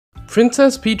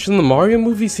Princess Peach in the Mario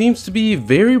movie seems to be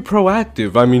very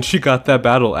proactive. I mean, she got that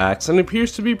battle axe and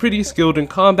appears to be pretty skilled in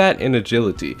combat and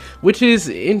agility, which is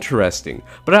interesting,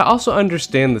 but I also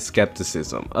understand the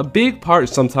skepticism. A big part,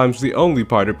 sometimes the only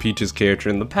part of Peach's character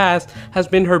in the past, has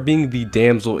been her being the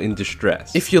damsel in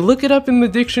distress. If you look it up in the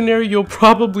dictionary, you'll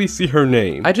probably see her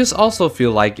name. I just also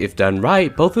feel like if done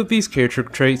right, both of these character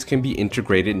traits can be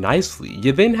integrated nicely.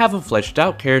 You then have a fleshed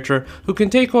out character who can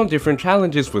take on different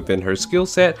challenges within her skill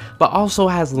set, but also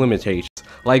has limitations,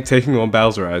 like taking on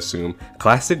Bowser, I assume.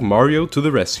 Classic Mario to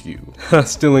the rescue.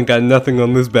 Still ain't got nothing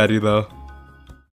on this baddie though.